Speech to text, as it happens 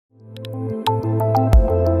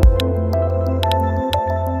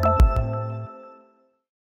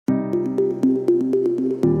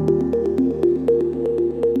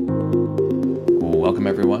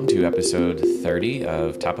episode 30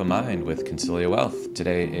 of Top of Mind with Consilio Wealth.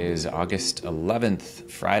 Today is August 11th,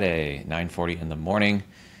 Friday, 9:40 in the morning.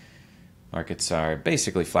 Markets are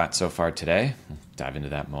basically flat so far today. We'll dive into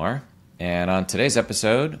that more. And on today's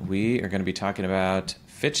episode, we are going to be talking about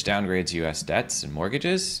Fitch downgrades U.S. debts and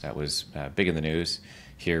mortgages. That was big in the news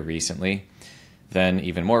here recently. Then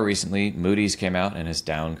even more recently, Moody's came out and has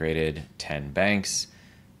downgraded 10 banks.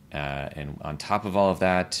 And on top of all of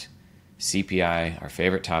that, CPI, our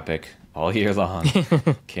favorite topic all year long,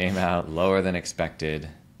 came out lower than expected,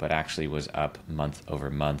 but actually was up month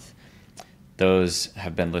over month. Those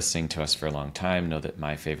have been listening to us for a long time know that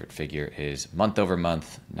my favorite figure is month over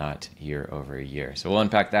month, not year over year. So we'll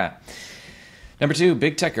unpack that. Number two,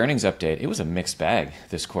 big tech earnings update. It was a mixed bag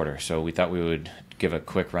this quarter, so we thought we would give a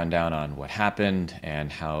quick rundown on what happened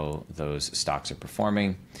and how those stocks are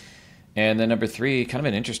performing. And then number three, kind of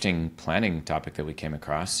an interesting planning topic that we came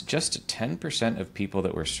across. Just 10% of people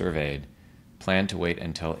that were surveyed plan to wait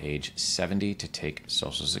until age 70 to take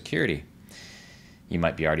Social Security. You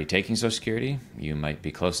might be already taking Social Security. You might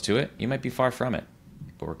be close to it. You might be far from it.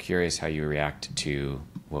 But we're curious how you react to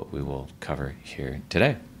what we will cover here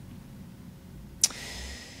today.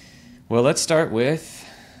 Well, let's start with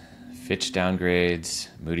Fitch downgrades,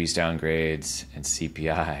 Moody's downgrades, and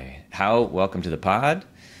CPI. Hao, welcome to the pod.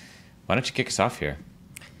 Why don't you kick us off here?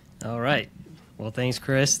 All right. Well, thanks,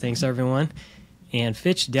 Chris. Thanks, everyone. And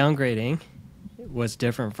Fitch downgrading was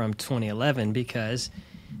different from 2011 because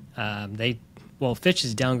Fitch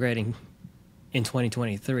is downgrading in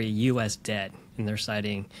 2023 U.S. debt, and they're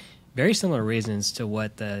citing very similar reasons to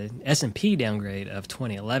what the S&P downgrade of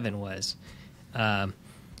 2011 was.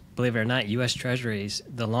 Believe it or not, U.S. Treasuries,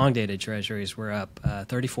 the long-dated Treasuries, were up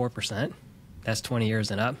 34%. That's 20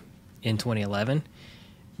 years and up in 2011.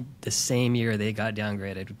 The same year they got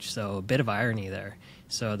downgraded, so a bit of irony there.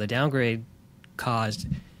 So the downgrade caused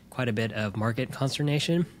quite a bit of market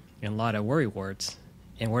consternation and a lot of worry warts.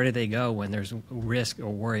 And where do they go when there's risk or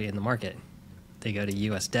worry in the market? They go to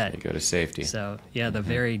U.S. debt. They go to safety. So, yeah, the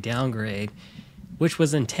very downgrade, which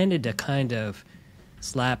was intended to kind of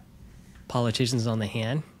slap politicians on the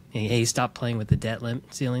hand. Hey, stop playing with the debt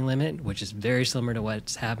ceiling limit, which is very similar to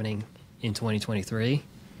what's happening in 2023.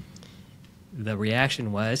 The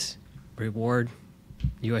reaction was reward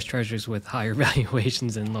U.S. Treasuries with higher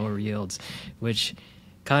valuations and lower yields, which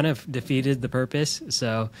kind of defeated the purpose.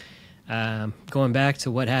 So going back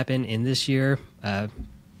to what happened in this year,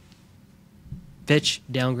 Fitch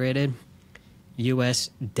downgraded U.S.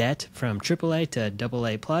 debt from AAA to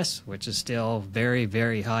AA+, which is still very,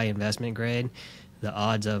 very high investment grade. The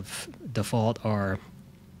odds of default are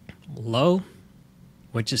low,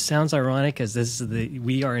 which just sounds ironic because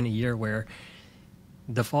we are in a year where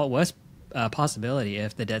default was a possibility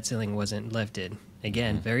if the debt ceiling wasn't lifted.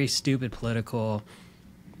 Again, very stupid political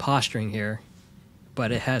posturing here,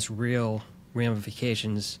 but it has real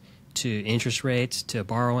ramifications to interest rates, to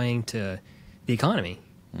borrowing, to the economy.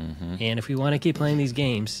 Mm-hmm. And if we want to keep playing these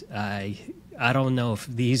games, I don't know if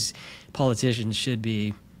these politicians should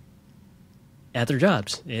be at their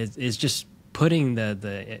jobs. It's just putting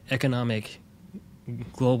the economic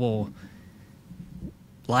global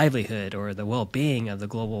livelihood or the well-being of the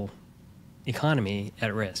global economy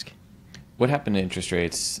at risk. What happened to interest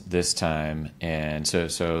rates this time? And so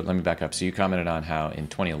let me back up. So you commented on how in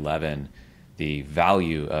 2011 the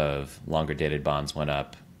value of longer dated bonds went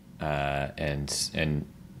up, and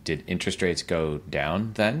did interest rates go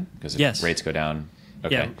down then? Because if rates go down,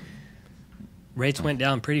 okay. Yeah. Rates went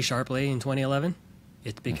down pretty sharply in 2011.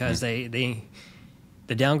 It's because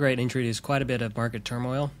the downgrade introduced quite a bit of market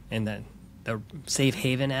turmoil, and the safe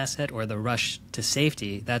haven asset or the rush to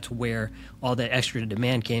safety, that's where all the extra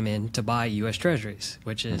demand came in to buy U.S. Treasuries,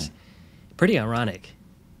 which is pretty ironic.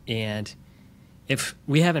 And if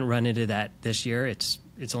we haven't run into that this year, it's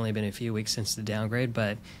only been a few weeks since the downgrade,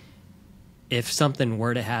 but if something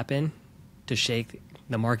were to happen to shake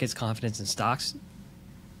the market's confidence in stocks,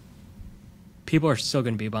 people are still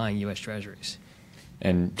going to be buying U.S. Treasuries.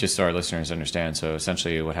 And just so our listeners understand, so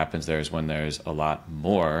essentially what happens there is when there's a lot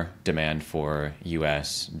more demand for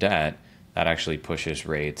U.S. debt, that actually pushes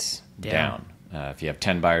rates down. If you have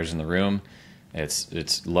 10 buyers in the room,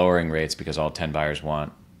 it's lowering rates because all 10 buyers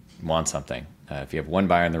want something. If you have one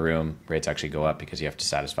buyer in the room, rates actually go up because you have to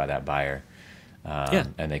satisfy that buyer.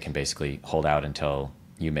 And they can basically hold out until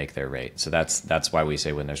you make their rate. So that's why we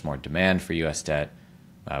say when there's more demand for U.S. debt,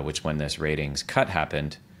 which when this ratings cut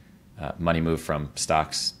happened, money moved from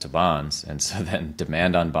stocks to bonds, and so then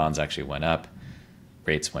demand on bonds actually went up,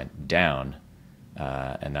 rates went down,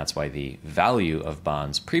 and that's why the value of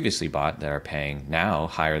bonds previously bought that are paying now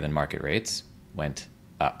higher than market rates went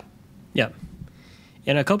up. Yep.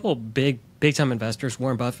 And a couple big time investors,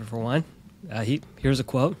 Warren Buffett for one, here's a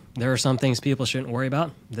quote: "There are some things people shouldn't worry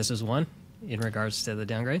about. This is one." In regards to the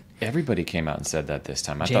downgrade, Everybody came out and said that this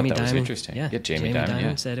time. I Jamie thought that was Dimon, interesting. Yeah, Jamie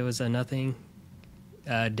Dimon said it was a nothing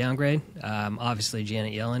downgrade. Obviously,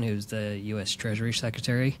 Janet Yellen, who's the U.S. Treasury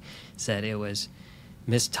Secretary, said it was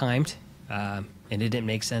mistimed and it didn't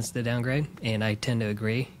make sense to downgrade. And I tend to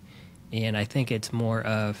agree. And I think it's more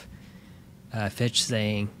of Fitch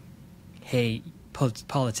saying, "Hey,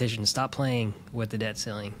 politicians, stop playing with the debt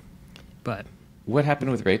ceiling." But What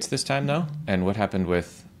happened with rates this time, though? And what happened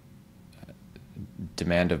with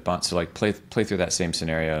demand of bonds? So, like, play through that same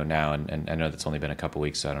scenario now. And I know that's only been a couple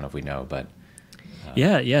weeks, so I don't know if we know, but...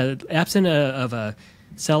 Yeah. Absent of a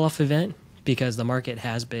sell-off event, because the market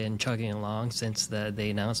has been chugging along since the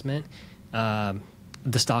announcement, the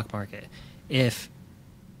stock market. If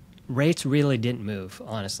rates really didn't move,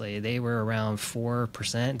 honestly, they were around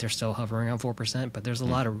 4%. They're still hovering around 4%, but there's a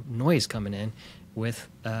lot of noise coming in with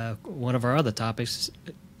one of our other topics,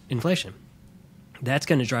 inflation. That's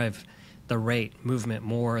going to drive the rate movement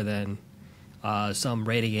more than some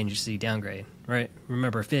rating agency downgrade, right?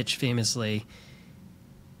 Remember, Fitch famously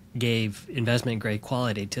gave investment grade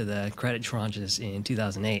quality to the credit tranches in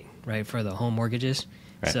 2008, right, for the home mortgages.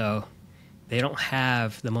 Right. So they don't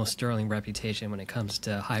have the most sterling reputation when it comes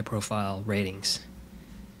to high profile ratings.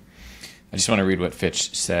 I just want to read what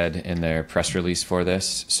Fitch said in their press release for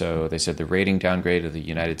this. So they said the rating downgrade of the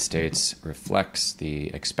United States reflects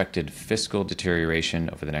the expected fiscal deterioration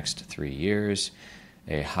over the next 3 years,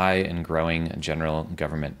 a high and growing general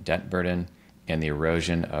government debt burden, and the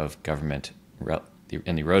erosion of governance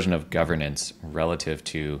relative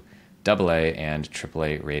to AA and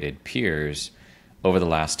AAA rated peers over the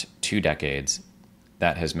last 2 decades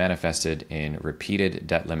that has manifested in repeated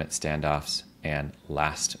debt limit standoffs and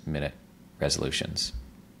last-minute resolutions.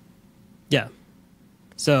 Yeah.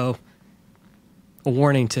 So a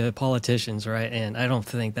warning to politicians, right? And I don't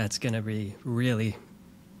think that's going to be really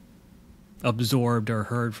absorbed or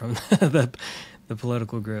heard from the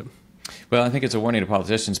political group. Well, I think it's a warning to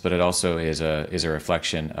politicians, but it also is a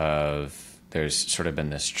reflection of there's sort of been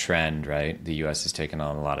this trend, right? The U.S. has taken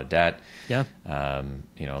on a lot of debt. Yeah. A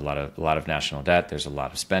lot of national debt. There's a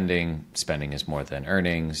lot of spending. Spending is more than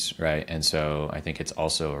earnings, right? And so I think it's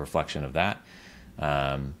also a reflection of that,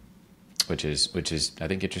 which is I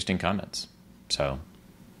think interesting comments. So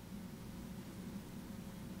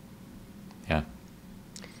yeah.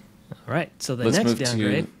 All right. So Let's next move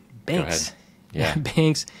downgrade, to, banks. Go ahead. Yeah.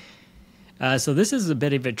 Banks. So this is a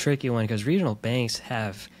bit of a tricky one because regional banks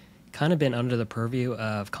have kind of been under the purview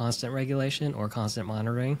of constant regulation or constant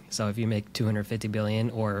monitoring. So if you make $250 billion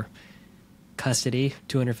or custody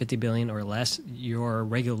 $250 billion or less, your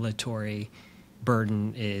regulatory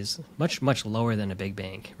burden is much, much lower than a big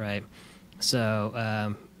bank, right?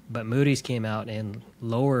 So, but Moody's came out and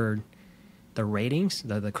lowered the ratings,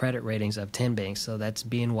 the credit ratings of 10 banks. So that's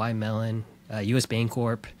BNY Mellon, U.S.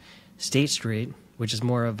 Bancorp, State Street, which is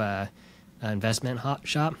more of a investment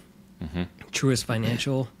shop, Truist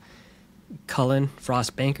Financial, Cullen,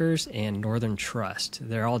 Frost Bankers, and Northern Trust.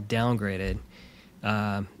 They're all downgraded.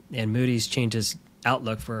 And Moody's changes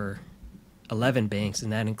outlook for 11 banks,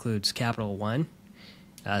 and that includes Capital One,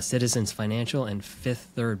 Citizens Financial, and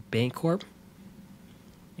Fifth Third Bancorp,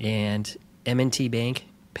 and M&T Bank,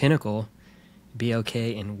 Pinnacle, BOK,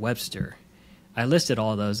 and Webster. I listed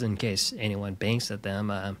all those in case anyone banks at them.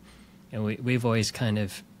 And we've always kind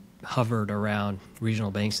of hovered around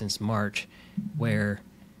regional banks since March, where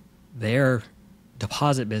their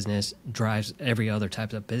deposit business drives every other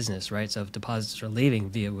type of business, right? So if deposits are leaving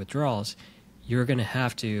via withdrawals, you're going to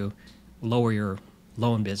have to lower your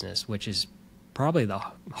loan business, which is probably the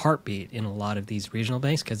heartbeat in a lot of these regional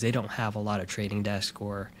banks because they don't have a lot of trading desk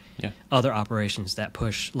or other operations that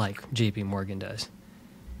push like JP Morgan does.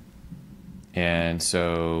 And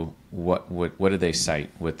so what do they cite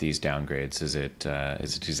with these downgrades? Is it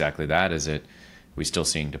exactly that? Is it we still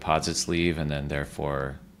seeing deposits leave and then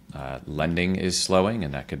therefore lending is slowing,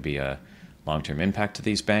 and that could be a long-term impact to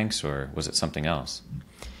these banks, or was it something else?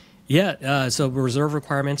 Yeah, so reserve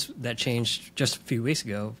requirements that changed just a few weeks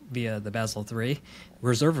ago via the Basel III,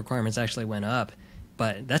 reserve requirements actually went up,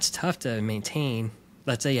 but that's tough to maintain.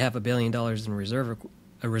 Let's say you have $1 billion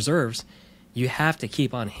in reserves, you have to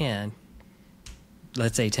keep on hand,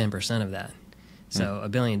 let's say 10% of that. So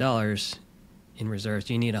 $1 billion in reserves,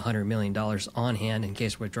 you need $100 million on hand in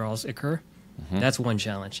case withdrawals occur. That's one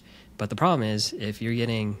challenge. But the problem is if you're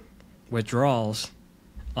getting withdrawals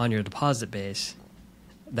on your deposit base,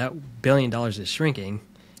 that $1 billion is shrinking,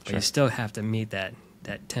 but you still have to meet that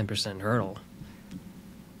 10% hurdle.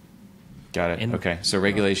 Got it. And- Okay. So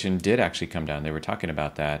regulation did actually come down. They were talking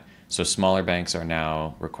about that. So smaller banks are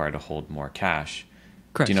now required to hold more cash.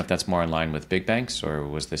 Correct. Do you know if that's more in line with big banks, or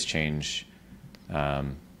was this change? So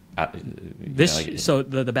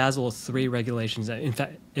the Basel III regulations that in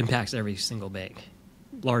fact impacts every single bank,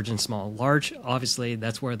 large and small. Large, obviously,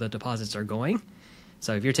 that's where the deposits are going.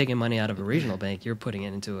 So if you're taking money out of a regional bank, you're putting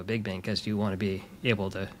it into a big bank because you want to be able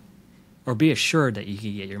to, or be assured that you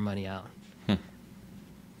can get your money out.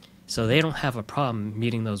 So they don't have a problem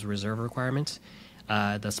meeting those reserve requirements.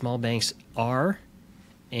 The small banks are,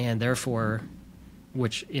 and therefore,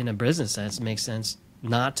 which in a business sense makes sense,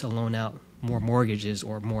 not to loan out more mortgages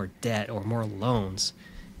or more debt or more loans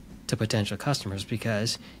to potential customers,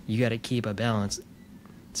 because you got to keep a balance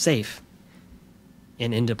safe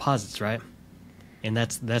and in deposits, right? And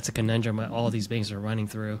that's a conundrum that all these banks are running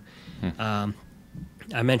through. I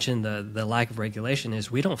mentioned the lack of regulation is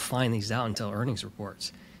we don't find these out until earnings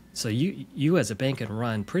reports. So you as a bank can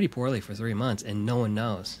run pretty poorly for 3 months and no one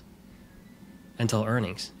knows until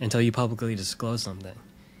earnings, until you publicly disclose something.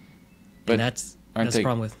 But and that's the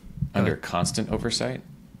problem with under constant oversight.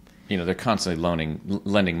 They're constantly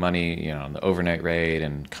lending money, on the overnight rate,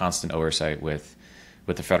 and constant oversight with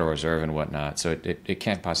the Federal Reserve and whatnot. So it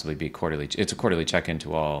can't possibly be quarterly. It's a quarterly check-in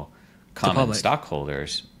to all common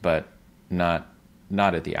stockholders, but not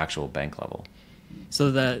at the actual bank level.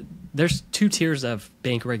 So there's 2 tiers of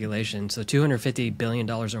bank regulation. So $250 billion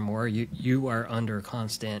or more, you are under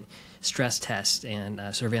constant stress test and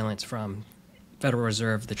surveillance from Federal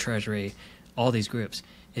Reserve, the Treasury, all these groups.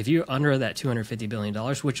 If you're under that $250 billion,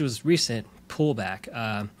 which was recent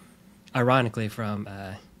pullback, ironically from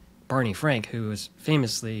Barney Frank, who was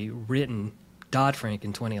famously written Dodd-Frank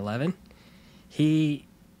in 2011, he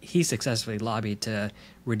successfully lobbied to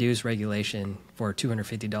reduce regulation for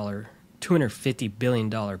 $250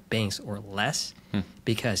 billion banks or less,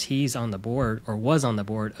 because he's on the board, or was on the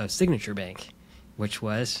board, of Signature Bank, which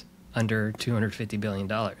was under $250 billion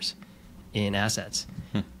in assets.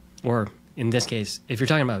 Or in this case, if you're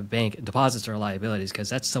talking about a bank, deposits are liabilities because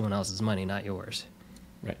that's someone else's money, not yours.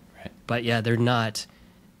 Right. But yeah, they're not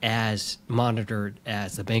as monitored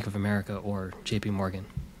as the Bank of America or JP Morgan.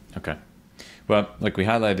 Okay. Well, like we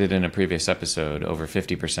highlighted in a previous episode, over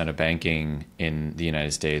 50% of banking in the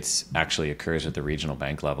United States actually occurs at the regional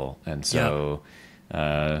bank level. And so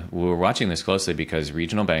we're watching this closely because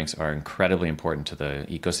regional banks are incredibly important to the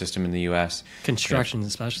ecosystem in the U.S. Construction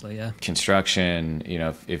especially, yeah. Construction,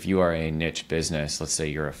 if you are a niche business, let's say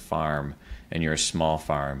you're a farm and you're a small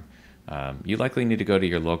farm, you likely need to go to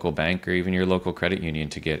your local bank or even your local credit union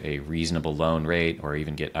to get a reasonable loan rate or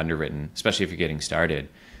even get underwritten, especially if you're getting started.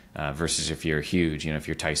 Versus if you're huge, if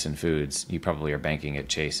you're Tyson Foods, you probably are banking at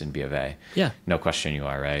Chase and B of A. Yeah. No question you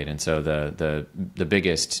are, right? And so the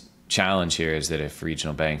biggest challenge here is that if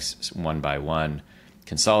regional banks, one by one,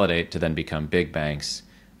 consolidate to then become big banks,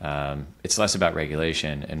 it's less about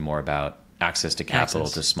regulation and more about access to capital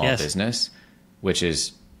to small business, which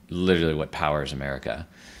is literally what powers America.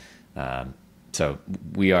 So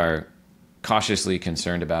we are cautiously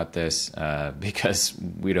concerned about this because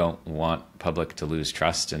we don't want public to lose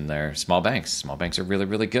trust in their small banks. Small banks are really,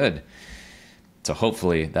 really good. So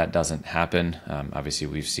hopefully that doesn't happen. Obviously,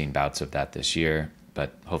 we've seen bouts of that this year,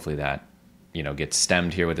 but hopefully that gets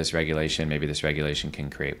stemmed here with this regulation. Maybe this regulation can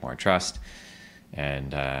create more trust,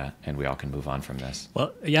 and we all can move on from this.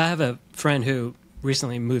 Well, yeah, I have a friend who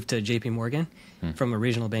recently moved to JP Morgan from a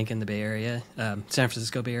regional bank in the Bay Area, San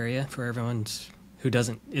Francisco Bay Area, for everyone who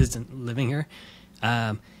isn't living here.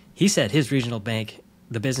 He said his regional bank,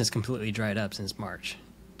 the business completely dried up since March.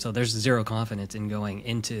 So there's zero confidence in going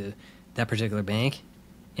into that particular bank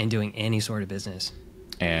and doing any sort of business.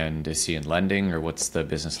 And is he in lending, or what's the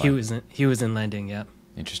business like? He was in lending, yeah.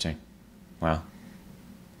 Interesting. Wow.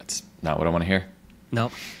 That's not what I want to hear.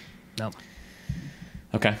 Nope.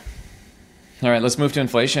 Okay. All right, let's move to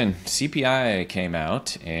inflation. CPI came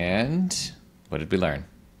out, and what did we learn?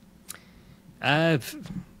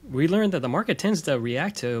 We learned that the market tends to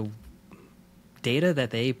react to data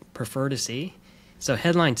that they prefer to see. So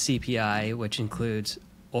headline CPI, which includes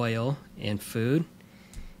oil and food,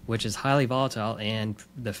 which is highly volatile, and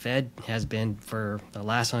the Fed has been for the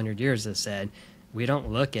last 100 years has said, we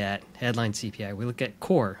don't look at headline CPI, we look at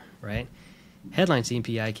core, right? Headline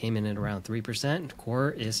CPI came in at around 3%.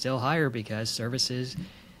 Core is still higher because services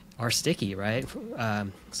are sticky, right?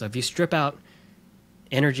 So if you strip out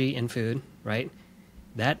energy and food, right,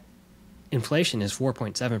 that inflation is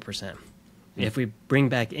 4.7%. If we bring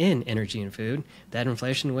back in energy and food, that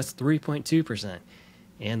inflation was 3.2%.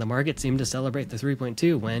 And the market seemed to celebrate the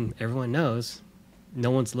 3.2 when everyone knows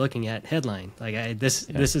no one's looking at headline. Like this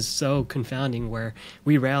is so confounding where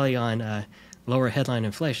we rally on lower headline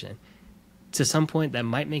inflation. To some point that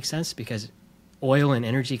might make sense because oil and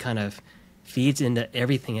energy kind of feeds into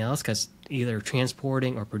everything else because either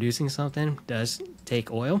transporting or producing something does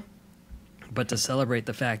take oil. But to celebrate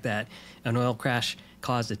the fact that an oil crash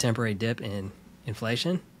caused a temporary dip in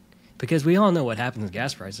inflation, because we all know what happens with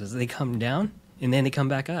gas prices. They come down and then they come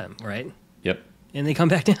back up, right? Yep. And they come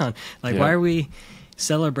back down. Like, why are we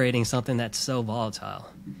celebrating something that's so volatile?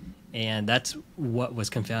 And that's what was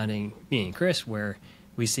confounding me and Chris, where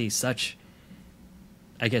we see such,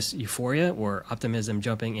 I guess, euphoria or optimism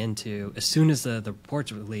jumping into as soon as the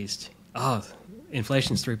report's released. Oh,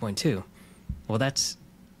 inflation's 3.2. Well, that's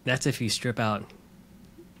if you strip out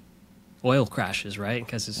oil crashes, right?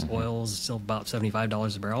 Because oil's still about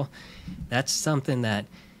 $75 a barrel. That's something that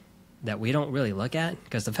we don't really look at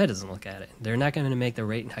because the Fed doesn't look at it. They're not going to make the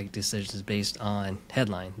rate hike decisions based on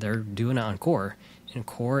headline. They're doing it on core, and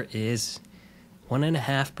core is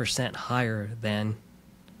 1.5% higher than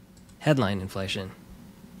headline inflation.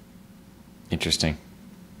 Interesting.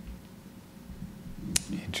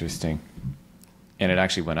 And it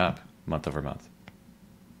actually went up month over month.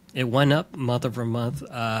 It went up month over month.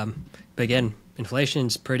 But again,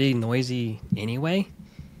 inflation's pretty noisy anyway.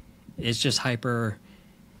 It's just hyper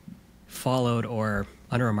followed or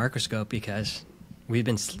under a microscope because we've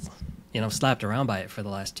been, slapped around by it for the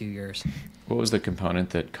last 2 years. What was the component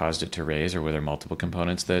that caused it to raise, or were there multiple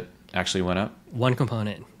components that actually went up? One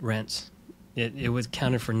component, rents. It was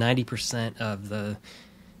counted for 90% of the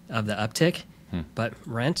uptick, but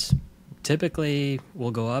rents typically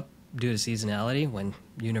will go up due to seasonality when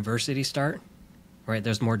universities start, right?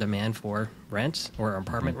 There's more demand for rents or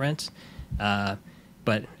apartment rents.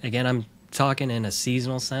 But again, I'm talking in a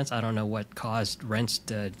seasonal sense. I don't know what caused rents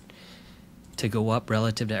to go up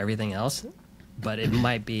relative to everything else, but it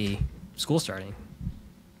might be school starting.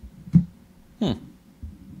 Yeah.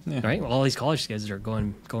 Right? Well, all these college kids are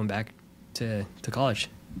going back to college.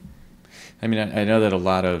 I mean, I know that a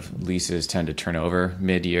lot of leases tend to turn over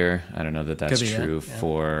mid-year. I don't know that that's true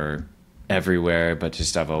for everywhere, but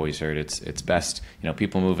just I've always heard it's best.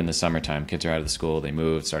 People move in the summertime. Kids are out of the school. They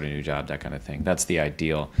move, start a new job, that kind of thing. That's the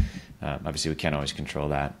ideal. Obviously, we can't always control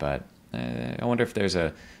that, but I wonder if there's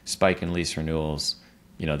a spike in lease renewals,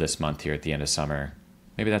 this month here at the end of summer.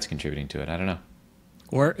 Maybe that's contributing to it. I don't know.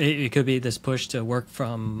 Or it could be this push to work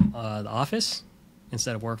from the office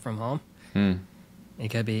instead of work from home. It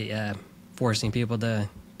could be forcing people to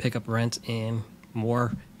pick up rent in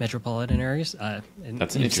more metropolitan areas. That's an in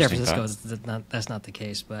San interesting Francisco, that's not the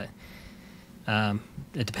case, but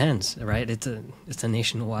it depends, right? It's a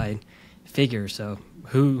nationwide figure, so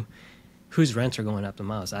whose rents are going up the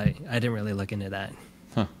most? I didn't really look into that.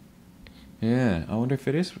 Huh. Yeah, I wonder if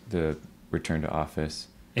it is the return to office.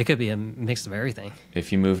 It could be a mix of everything.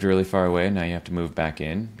 If you moved really far away, now you have to move back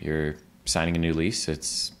in. You're signing a new lease.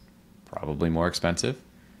 It's probably more expensive.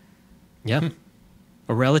 Yeah.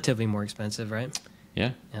 Or relatively more expensive, right?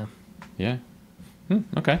 Yeah. Yeah.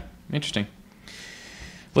 Okay. Interesting.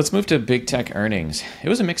 Let's move to big tech earnings. It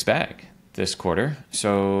was a mixed bag this quarter.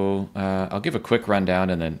 So I'll give a quick rundown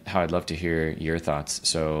and then how I'd love to hear your thoughts.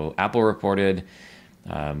 So Apple reported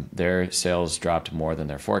their sales dropped more than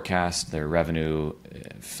their forecast. Their revenue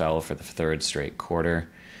fell for the third straight quarter.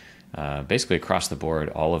 Basically across the board,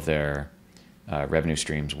 all of their revenue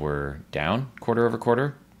streams were down quarter over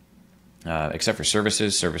quarter, except for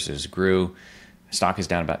services. Services grew. Stock is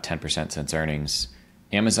down about 10% since earnings.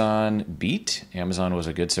 Amazon beat. Amazon was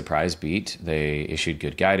a good surprise beat. They issued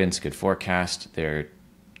good guidance, good forecast. They're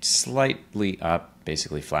slightly up,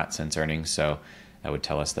 basically flat since earnings. So that would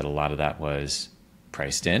tell us that a lot of that was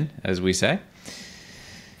priced in, as we say.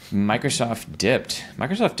 Microsoft dipped.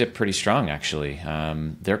 Microsoft dipped pretty strong, actually.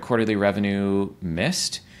 Their quarterly revenue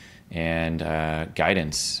missed, and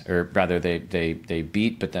guidance, or rather, they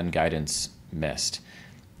beat, but then guidance missed.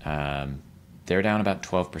 They're down about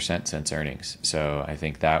 12% since earnings. So I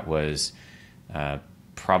think that was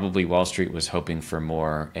probably Wall Street was hoping for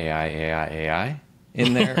more AI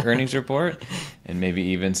in their earnings report, and maybe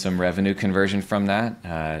even some revenue conversion from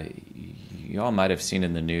that. You all might have seen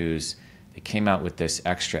in the news, they came out with this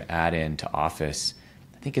extra add-in to Office.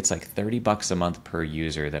 I think it's like $30 a month per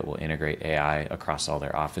user that will integrate AI across all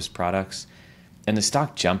their Office products. And the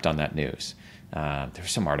stock jumped on that news. There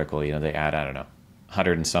was some article, they add,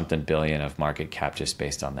 100 and something billion of market cap just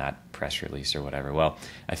based on that press release or whatever. Well,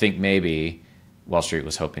 I think maybe Wall Street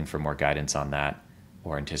was hoping for more guidance on that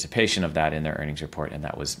or anticipation of that in their earnings report, and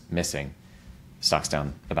that was missing. Stock's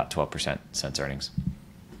down about 12% since earnings.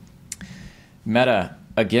 Meta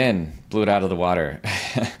Again, blew it out of the water.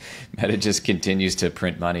 Meta just continues to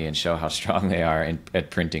print money and show how strong they are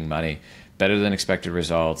at printing money. Better than expected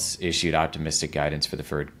results, issued optimistic guidance for the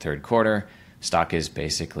third quarter. Stock is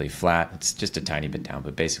basically flat. It's just a tiny bit down,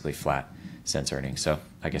 but basically flat since earnings. So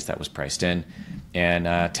I guess that was priced in.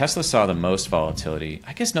 And Tesla saw the most volatility.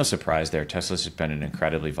 I guess no surprise there. Tesla's been an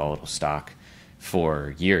incredibly volatile stock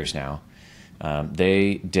for years now.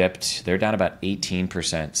 They dipped. They're down about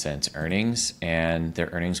 18% since earnings, and their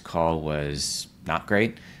earnings call was not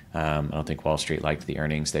great. I don't think Wall Street liked the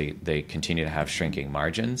earnings. They continue to have shrinking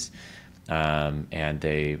margins, and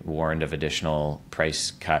they warned of additional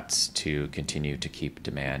price cuts to continue to keep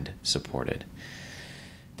demand supported.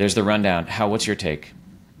 There's the rundown. What's your take?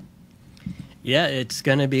 Yeah, it's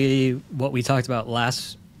going to be what we talked about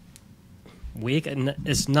last week, and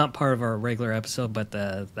it's not part of our regular episode, but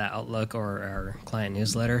the Outlook or our client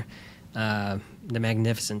newsletter, the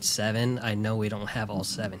Magnificent Seven. I know we don't have all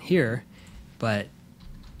seven here, but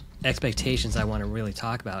expectations I want to really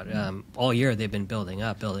talk about. All year they've been building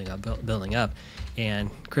up,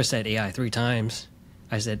 and Chris said AI 3 times.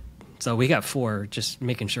 I said, so we got 4, just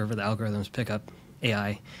making sure for the algorithms pick up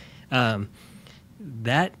AI.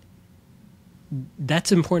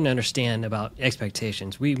 That's important to understand about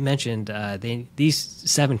expectations. We mentioned these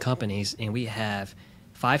 7 companies, and we have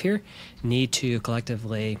 5 here, need to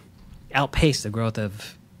collectively outpace the growth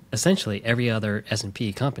of essentially every other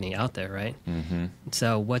S&P company out there, right? Mm-hmm.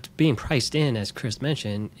 So what's being priced in, as Chris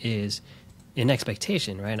mentioned, is an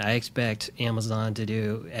expectation, right? I expect Amazon to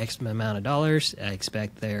do X amount of dollars. I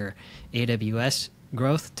expect their AWS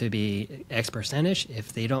growth to be X percentage.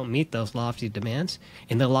 If they don't meet those lofty demands,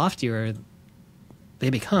 and the loftier they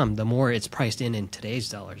become, the more it's priced in today's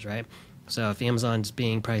dollars, right? So if Amazon's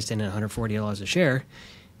being priced in at $140 a share,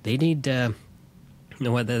 they need that's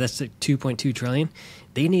 $2.2 trillion.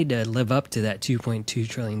 They need to live up to that $2.2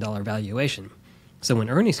 trillion valuation. So when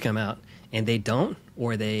earnings come out and they don't,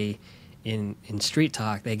 or they in street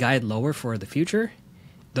talk they guide lower for the future,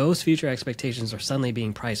 those future expectations are suddenly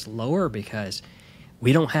being priced lower because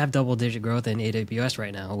we don't have double-digit growth in AWS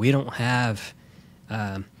right now. We don't have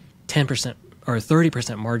 10% or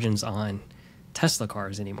 30% margins on Tesla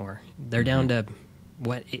cars anymore. They're down to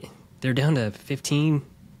They're down to 15,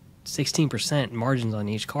 16% margins on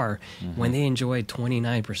each car when they enjoyed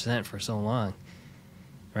 29% for so long,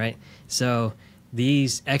 right? So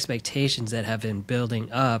these expectations that have been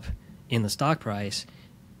building up in the stock price,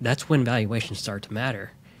 that's when valuations start to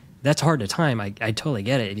matter. That's hard to time. I totally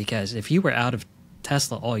get it, because if you were out of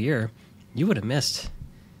Tesla all year, you would have missed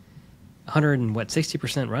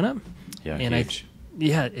 60% run up. Yeah, and huge.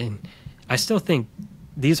 And I still think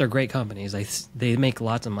these are great companies. They make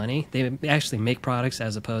lots of money. They actually make products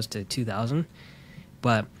as opposed to 2000,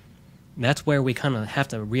 but that's where we kind of have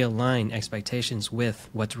to realign expectations with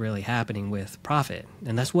what's really happening with profit,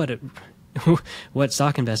 and that's what what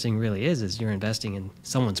stock investing really is you're investing in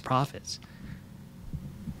someone's profits.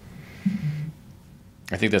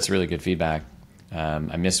 I think that's really good feedback.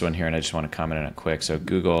 I missed one here, and I just want to comment on it quick. So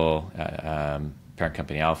Google, parent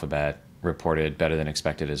company Alphabet, reported better than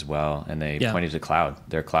expected as well, and they pointed to cloud.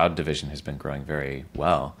 Their cloud division has been growing very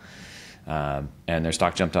well, and their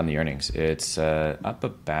stock jumped on the earnings. It's up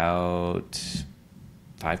about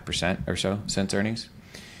 5% or so since earnings,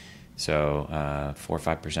 so 4 or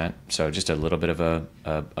 5%. So just a little bit of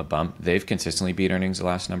a bump. They've consistently beat earnings the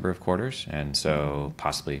last number of quarters, and so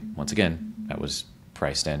possibly, once again, that was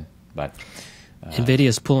priced in. But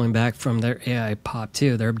NVIDIA's pulling back from their AI pop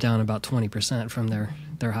too. They're down about 20% from their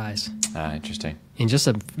highs. Interesting. In just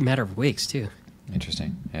a matter of weeks too.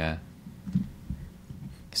 Interesting. Yeah.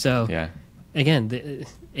 So again, the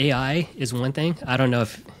AI is one thing. I don't know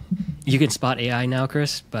if you can spot AI now,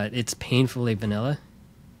 Chris, but it's painfully vanilla.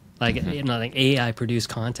 Like like AI produced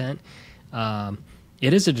content.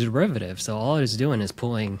 It is a derivative, so all it is doing is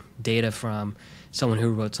pulling data from someone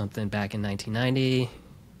who wrote something back in 1990,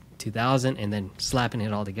 2000, and then slapping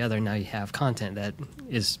it all together. Now you have content that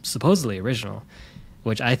is supposedly original,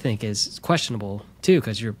 which I think is questionable too,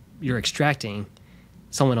 because you're extracting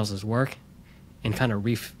someone else's work and kind of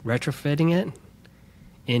retrofitting it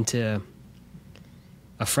into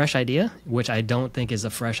a fresh idea, which I don't think is a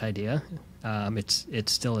fresh idea.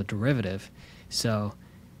 It's still a derivative. So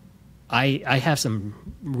I have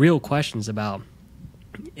some real questions about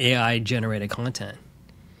AI generated content.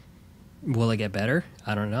 Will it get better?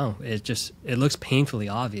 I don't know. It looks painfully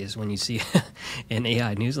obvious when you see an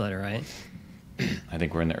AI newsletter, right? I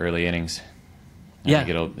think we're in the early innings. I think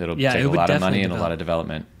it'll take a lot of money and a lot of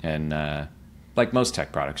development, and like most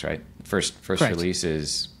tech products, right? First release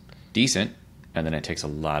is decent, and then it takes a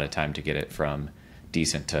lot of time to get it from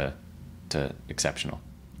decent to to exceptional.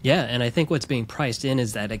 Yeah, and I think what's being priced in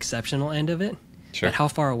is that exceptional end of it. Sure. But how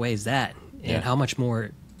far away is that? And Yeah. how much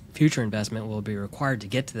more future investment will be required to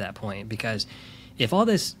get to that point? Because if all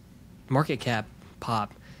this market cap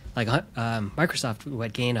pop, like Microsoft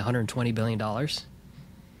would gain $120 billion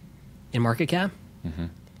in market cap,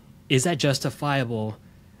 is that justifiable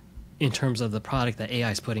in terms of the product that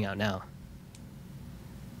AI is putting out now?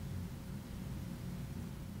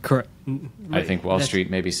 Correct. I think Wall Street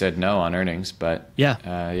maybe said no on earnings, but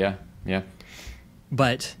yeah.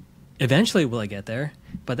 But eventually will it get there?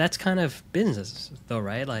 But that's kind of business, though,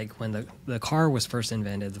 right? Like when the car was first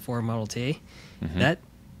invented, the Ford Model T, that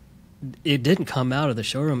it didn't come out of the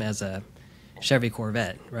showroom as a Chevy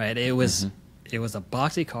Corvette, right? It was a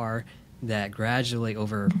boxy car that gradually,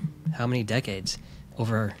 over how many decades?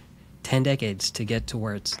 Over 10 decades to get to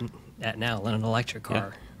where it's at now, an electric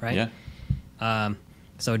car, right? Yeah.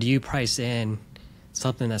 So do you price in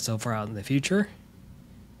something that's so far out in the future?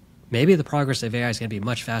 Maybe the progress of AI is going to be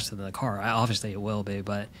much faster than the car. Obviously, it will be,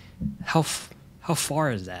 but how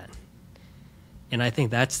far is that? And I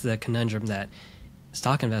think that's the conundrum that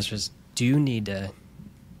stock investors do need to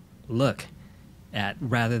look at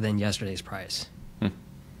rather than yesterday's price.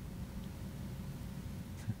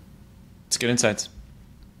 It's good insights.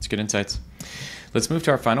 Let's move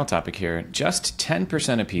to our final topic here. Just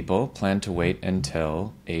 10% of people plan to wait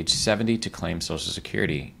until age 70 to claim Social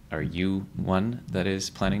Security. Are you one that is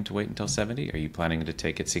planning to wait until 70? Are you planning to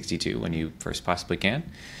take it 62 when you first possibly can?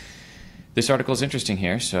 This article is interesting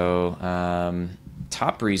here. So,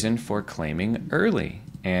 top reason for claiming early.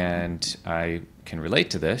 And I can relate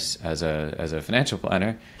to this as a financial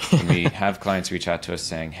planner. When we have clients reach out to us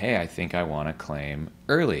saying, hey, I think I want to claim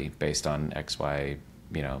early based on XY,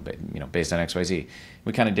 based on XYZ.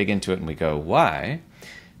 We kind of dig into it and we go, why?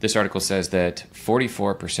 This article says that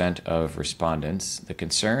 44% of respondents, the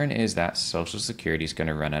concern is that Social Security is going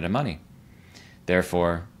to run out of money.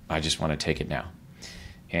 Therefore, I just want to take it now.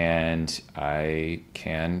 And I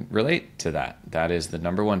can relate to that. That is the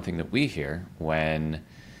number one thing that we hear when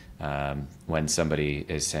somebody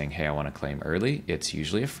is saying, hey, I want to claim early. It's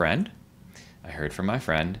usually a friend. I heard from my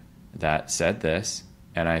friend that said this,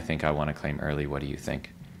 and I think I want to claim early. What do you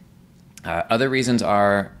think? Other reasons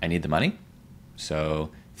are I need the money.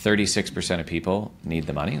 So 36% of people need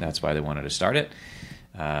the money. That's why they wanted to start it.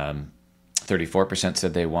 34%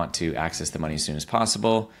 said they want to access the money as soon as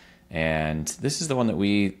possible. And this is the one that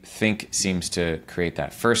we think seems to create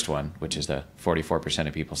that first one, which is the 44%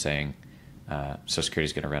 of people saying Social Security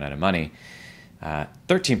is going to run out of money.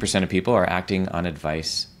 13% of people are acting on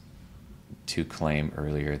advice to claim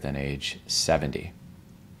earlier than age 70.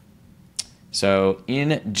 So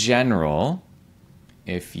in general,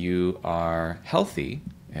 if you are healthy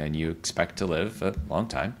and you expect to live a long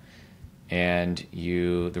time, and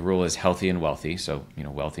the rule is healthy and wealthy, so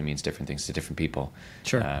wealthy means different things to different people.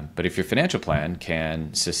 Sure. But if your financial plan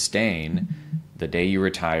can sustain the day you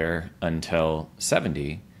retire until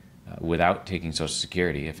 70 without taking Social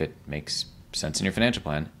Security, if it makes sense in your financial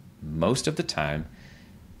plan, most of the time,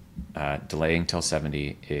 delaying till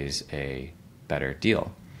 70 is a better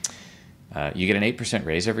deal. You get an 8%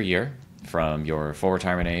 raise every year from your full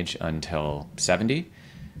retirement age until 70,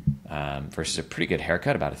 versus a pretty good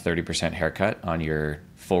haircut, about a 30% haircut on your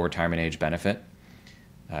full retirement age benefit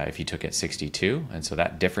if you took it 62. And so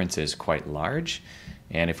that difference is quite large.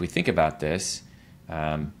 And if we think about this,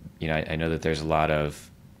 I know that there's a lot of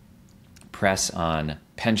press on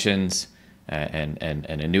pensions and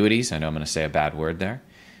annuities. I know I'm going to say a bad word there.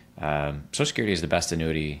 Social Security is the best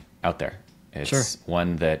annuity out there. It's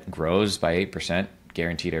one that grows by 8%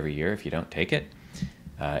 guaranteed every year if you don't take it.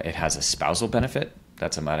 It has a spousal benefit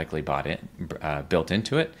that's automatically built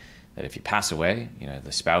into it, that if you pass away,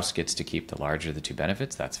 the spouse gets to keep the larger of the two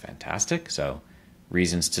benefits. That's fantastic. So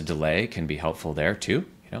reasons to delay can be helpful there too.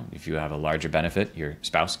 If you have a larger benefit, your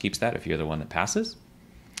spouse keeps that if you're the one that passes.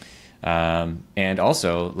 And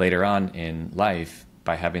also later on in life,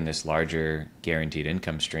 by having this larger guaranteed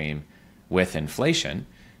income stream with inflation,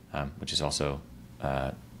 which is also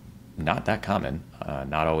not that common.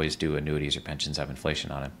 Not always do annuities or pensions have inflation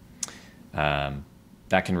on them.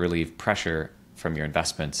 That can relieve pressure from your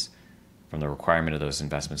investments, from the requirement of those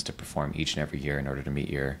investments to perform each and every year in order to meet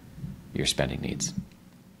your spending needs.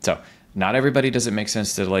 So not everybody does it make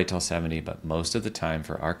sense to delay till 70, but most of the time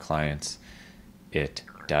for our clients, it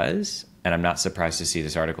does. And I'm not surprised to see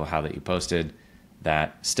this article, how that you posted,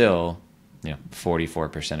 that still,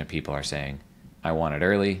 44% of people are saying, I want it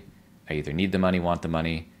early. I either need the money, want the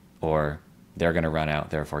money, or they're going to run out,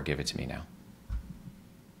 therefore give it to me now.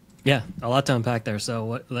 Yeah, a lot to unpack there.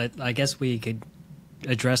 So I guess we could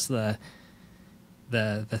address the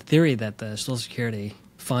the theory that the Social Security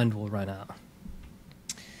fund will run out.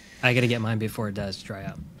 I got to get mine before it does dry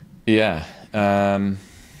out. Yeah.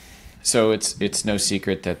 So it's no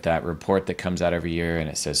secret that report that comes out every year and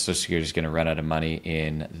it says Social Security is going to run out of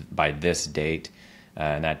money by this date.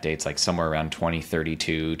 And that date's like somewhere around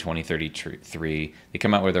 2032, 2033. They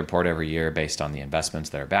come out with a report every year based on the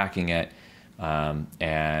investments that are backing it.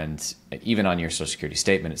 And even on your Social Security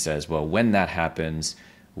statement, it says, well, when that happens,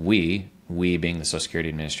 we being the Social Security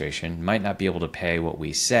Administration, might not be able to pay what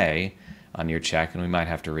we say on your check, and we might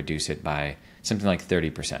have to reduce it by something like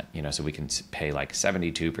 30%, so we can pay like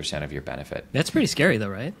 72% of your benefit. That's pretty scary though,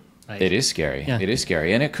 right? It is scary. Yeah. It is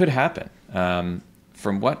scary, and it could happen.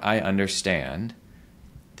 From what I understand,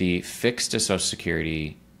 the fix to Social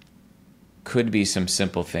Security could be some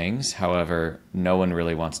simple things. However, no one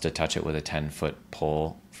really wants to touch it with a 10-foot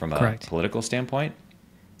pole from a political standpoint,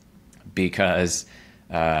 because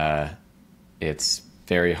it's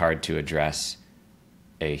very hard to address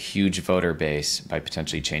a huge voter base by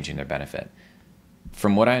potentially changing their benefit.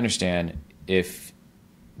 From what I understand, if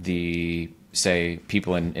say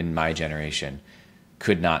people in my generation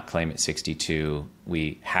could not claim at 62,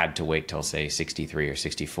 we had to wait till say 63 or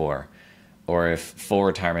 64, or if full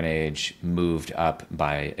retirement age moved up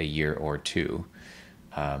by a year or two,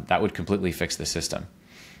 that would completely fix the system.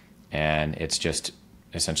 And it's just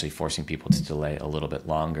essentially forcing people to delay a little bit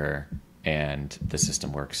longer, and the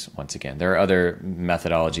system works once again. There are other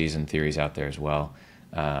methodologies and theories out there as well.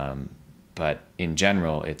 But in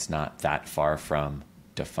general, it's not that far from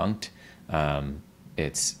defunct.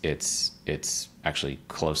 It's actually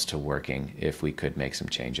close to working if we could make some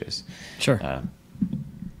changes. Sure.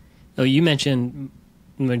 You mentioned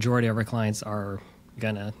the majority of our clients are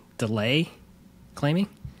going to delay claiming.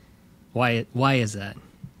 Why is that?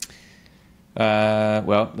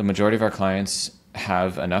 Well, the majority of our clients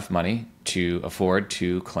have enough money to afford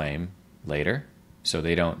to claim later, so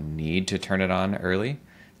they don't need to turn it on early.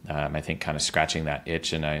 I think kind of scratching that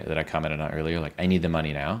itch that I commented on earlier, like I need the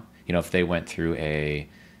money now. If they went through a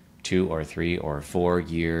 2 or 3 or 4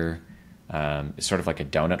 year, sort of like a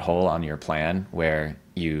donut hole on your plan where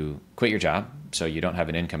you quit your job, so you don't have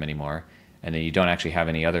an income anymore, and then you don't actually have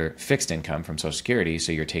any other fixed income from Social Security,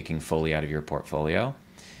 so you're taking fully out of your portfolio.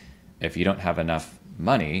 If you don't have enough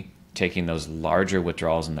money, taking those larger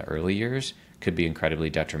withdrawals in the early years could be incredibly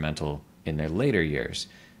detrimental in their later years.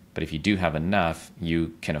 But if you do have enough,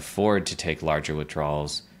 you can afford to take larger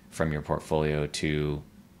withdrawals from your portfolio to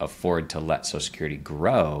afford to let Social Security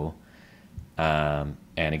grow. And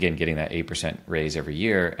again, getting that 8% raise every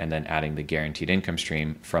year and then adding the guaranteed income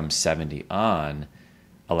stream from 70 on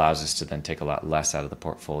allows us to then take a lot less out of the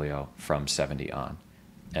portfolio from 70 on.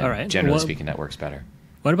 And all right. Generally speaking, that works better.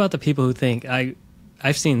 What about the people who think,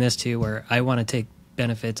 I've seen this too, where I want to take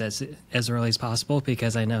benefits as early as possible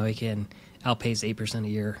because I know I can outpace 8% a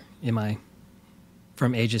year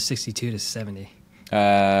from ages 62 to 70.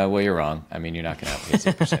 Well, you're wrong. I mean, you're not going to outpace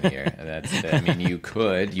 8% a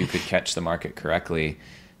year. You could catch the market correctly.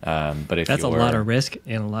 But if that's a lot of risk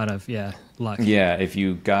and a lot of, luck. Yeah. If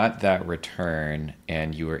you got that return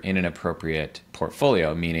and you were in an appropriate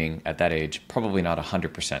portfolio, meaning at that age, probably not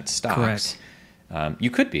 100% stocks. Correct. You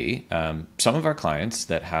could be. Some of our clients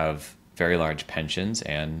that have very large pensions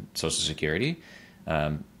and Social Security,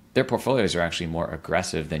 their portfolios are actually more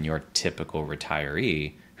aggressive than your typical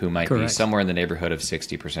retiree who might be somewhere in the neighborhood of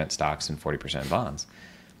 60% stocks and 40% bonds.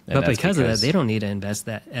 And but because of that, they don't need to invest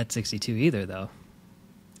that at 62 either, though.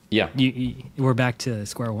 Yeah. We're back to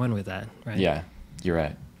square one with that, right? Yeah, you're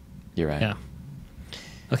right. Yeah.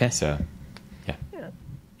 Okay. So, yeah.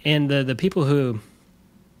 And the people who...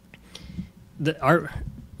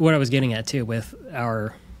 what I was getting at too with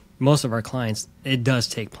most of our clients, it does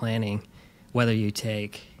take planning, whether you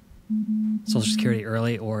take Social Security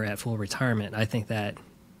early or at full retirement. I think that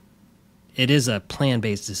it is a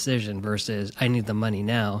plan-based decision versus I need the money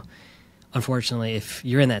now. Unfortunately, if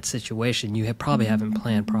you're in that situation, you probably haven't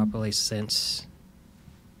planned properly since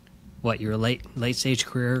your late stage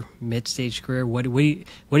career, mid stage career. What do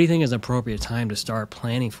you think is an appropriate time to start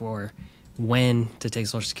planning for when to take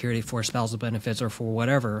Social Security for spousal benefits or for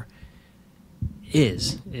whatever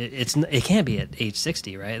it can't be at age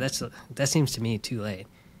 60, right? That seems to me too late.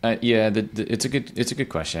 It's a good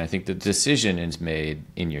question. I think the decision is made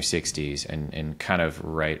in your 60s and kind of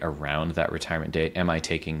right around that retirement date. Am I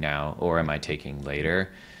taking now or am I taking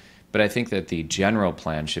later? But I think that the general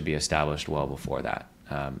plan should be established well before that.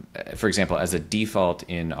 For example, as a default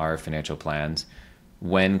in our financial plans,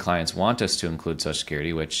 when clients want us to include Social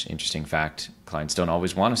Security, which, interesting fact, clients don't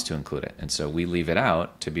always want us to include it. And so we leave it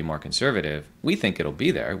out to be more conservative. We think it'll be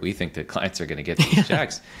there. We think that clients are going to get these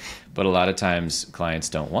checks. But a lot of times clients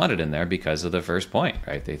don't want it in there because of the first point,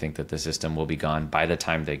 right? They think that the system will be gone by the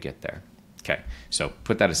time they get there. Okay, so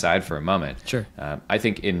put that aside for a moment. Sure. I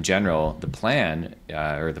think in general, the plan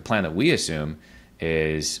or the plan that we assume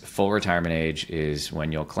is full retirement age is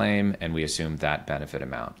when you'll claim, and we assume that benefit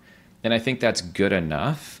amount. And I think that's good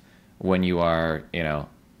enough when you are,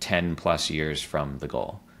 10 plus years from the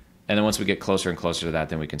goal. And then once we get closer and closer to that,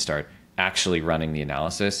 then we can start actually running the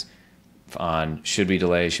analysis on should we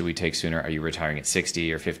delay, should we take sooner? Are you retiring at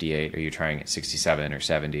 60 or 58? Are you retiring at 67 or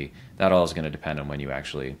 70? That all is going to depend on when you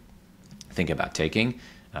actually think about taking,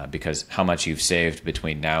 because how much you've saved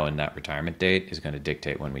between now and that retirement date is going to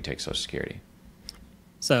dictate when we take Social Security.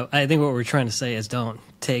 So I think what we're trying to say is don't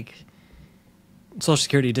take Social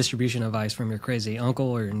Security distribution advice from your crazy uncle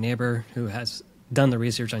or your neighbor who has done the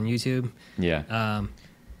research on YouTube. Yeah.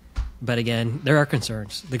 But again, there are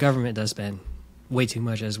concerns. The government does spend way too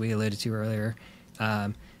much, as we alluded to earlier.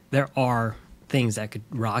 There are things that could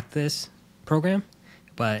rock this program,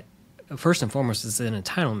 but first and foremost, it's an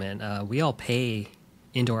entitlement. We all pay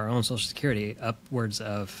into our own Social Security upwards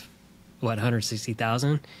of,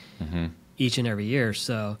 160,000 each and every year.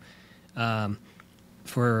 So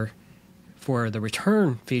for the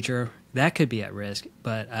return feature, that could be at risk,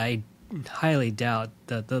 but I highly doubt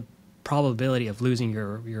that the probability of losing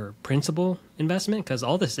your principal investment, because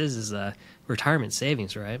all this is a retirement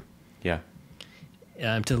savings, right? Yeah.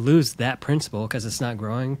 To lose that principal because it's not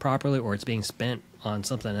growing properly or it's being spent on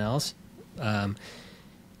something else,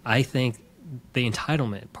 I think the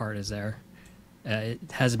entitlement part is there. It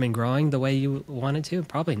has been growing the way you want it to?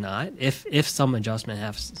 Probably not, if some adjustment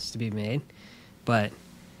has to be made. But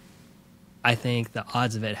I think the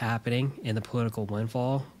odds of it happening in the political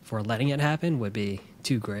windfall for letting it happen would be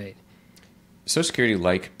too great. Social Security,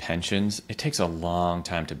 like pensions, it takes a long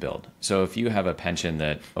time to build. So if you have a pension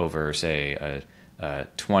that over, say, a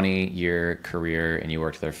 20-year career and you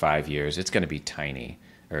worked there 5 years, it's going to be tiny.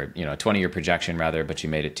 Or, a 20-year projection, rather, but you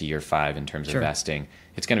made it to year 5 in terms of vesting,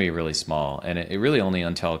 it's going to be really small. And it really only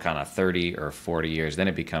until kind of 30 or 40 years, then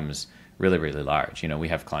it becomes really, really large. We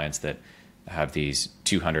have clients that have these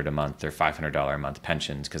 $200 a month or $500 a month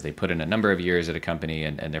pensions because they put in a number of years at a company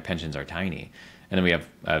and their pensions are tiny. And then we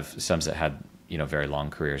have some that had very long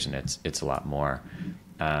careers, and it's a lot more.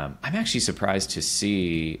 I'm actually surprised to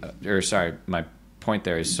see, my point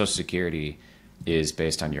there is Social Security is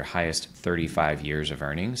based on your highest 35 years of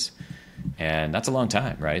earnings, and that's a long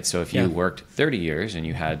time, right? So if you worked 30 years and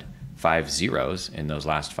you had 5 zeros in those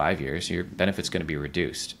last 5 years, your benefit's going to be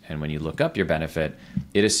reduced. And when you look up your benefit,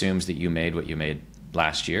 it assumes that you made what you made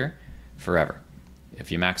last year forever.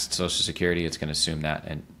 If you maxed Social Security, it's going to assume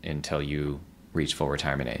that until you reach full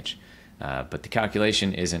retirement age. But the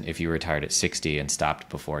calculation isn't if you retired at 60 and stopped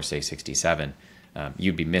before, say, 67.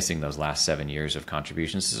 You'd be missing those last 7 years of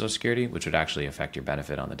contributions to Social Security, which would actually affect your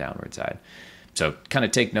benefit on the downward side. So kind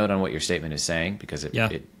of take note on what your statement is saying, because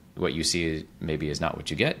what you see maybe is not what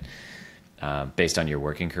you get based on your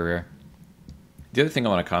working career. The other thing I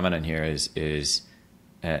want to comment on here is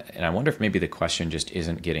and I wonder if maybe the question just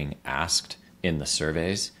isn't getting asked in the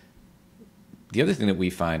surveys. The other thing that we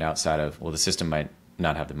find outside of, the system might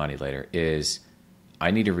not have the money later, is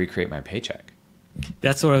I need to recreate my paycheck.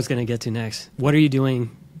 That's what I was going to get to next. What are you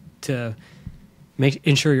doing to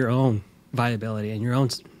ensure your own viability and your own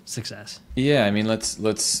success? Yeah, I mean, let's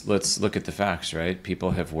look at the facts, right?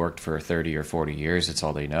 People have worked for 30 or 40 years. It's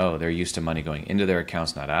all they know. They're used to money going into their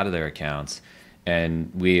accounts, not out of their accounts.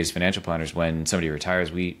 And we as financial planners, when somebody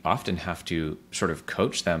retires, we often have to sort of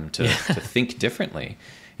coach them to think differently.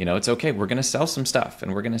 It's okay. We're going to sell some stuff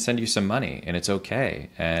and we're going to send you some money, and it's okay.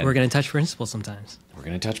 And we're going to touch principal sometimes.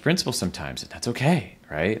 And that's okay,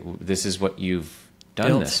 right? This is what you've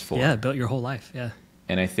done this for. Yeah, built your whole life. Yeah.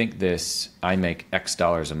 And I think I make X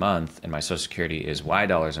dollars a month and my Social Security is Y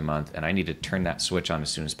dollars a month, and I need to turn that switch on as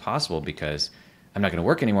soon as possible because I'm not going to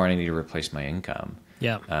work anymore and I need to replace my income.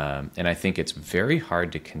 Yeah. And I think it's very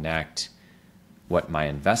hard to connect what my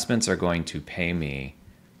investments are going to pay me,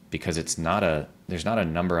 because there's not a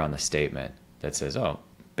number on the statement that says,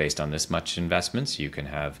 based on this much investments, you can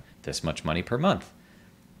have this much money per month.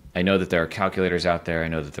 I know that there are calculators out there. I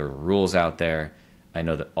know that there are rules out there. I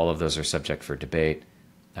know that all of those are subject for debate.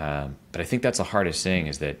 But I think that's the hardest thing,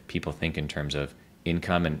 is that people think in terms of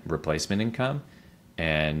income and replacement income.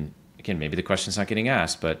 And again, maybe the question's not getting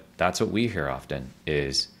asked, but that's what we hear often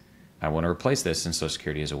is, I want to replace this, and Social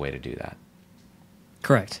Security is a way to do that.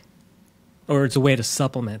 Correct. Or it's a way to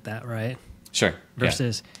supplement that, right? Sure.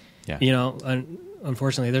 Versus Yeah.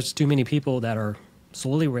 Unfortunately, there's too many people that are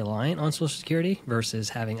solely reliant on Social Security versus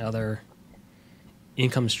having other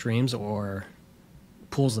income streams or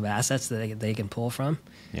pools of assets that they can pull from.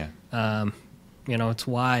 Yeah. It's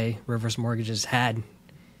why reverse mortgages had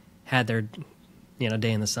their,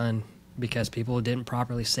 day in the sun, because people didn't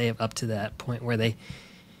properly save up to that point where they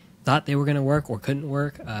thought they were going to work or couldn't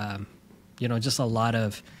work. Just a lot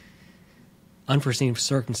of unforeseen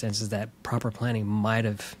circumstances that proper planning might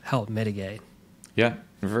have helped mitigate. Yeah.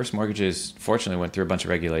 Reverse mortgages, fortunately, went through a bunch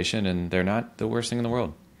of regulation, and they're not the worst thing in the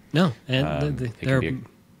world. No, and they're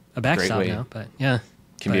a backstop now, but yeah.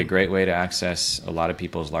 Can be a great way to access a lot of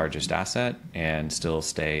people's largest asset and still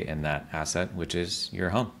stay in that asset, which is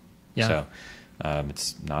your home. Yeah. So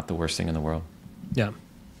it's not the worst thing in the world. Yeah.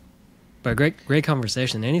 But great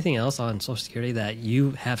conversation. Anything else on Social Security that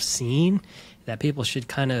you have seen that people should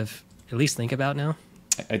kind of at least think about now?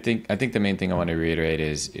 I think the main thing I want to reiterate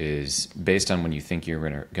is based on when you think you're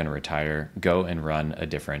going to retire, go and run a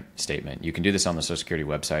different statement. You can do this on the Social Security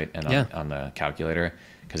website and on the calculator,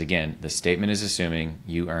 because again, the statement is assuming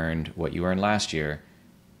you earned what you earned last year,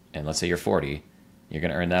 and let's say you're 40, you're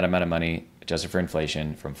going to earn that amount of money adjusted for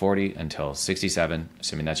inflation from 40 until 67,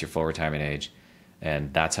 assuming that's your full retirement age,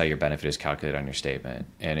 and that's how your benefit is calculated on your statement.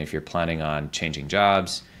 And if you're planning on changing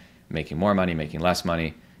jobs, making more money, making less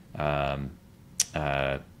money,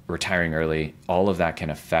 retiring early, all of that can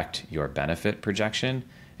affect your benefit projection.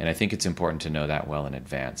 And I think it's important to know that well in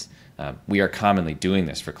advance. We are commonly doing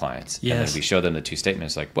this for clients. Yes. And then we show them the two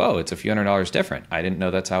statements like, whoa, it's a few $100s different. I didn't know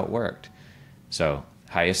that's how it worked. So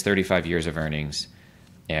highest 35 years of earnings,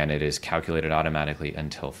 and it is calculated automatically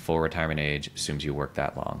until full retirement age, assumes you work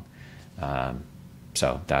that long.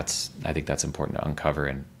 So I think that's important to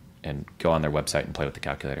uncover and go on their website and play with the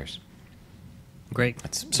calculators. Great.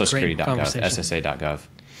 That's socialsecurity.gov, ssa.gov.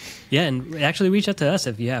 Yeah, and actually reach out to us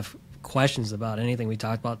if you have questions about anything we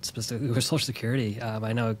talked about specifically with Social Security.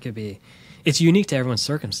 I know it's unique to everyone's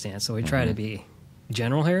circumstance, so we try to be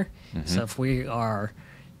general here. So if we are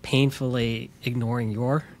painfully ignoring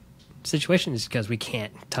your situation, it's because we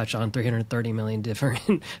can't touch on 330 million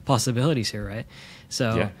different possibilities here, right?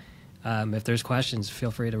 So if there's questions,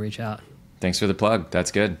 feel free to reach out. Thanks for the plug.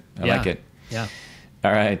 That's good. I like it. Yeah.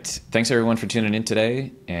 All right. Thanks, everyone, for tuning in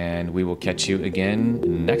today, and we will catch you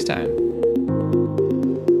again next time.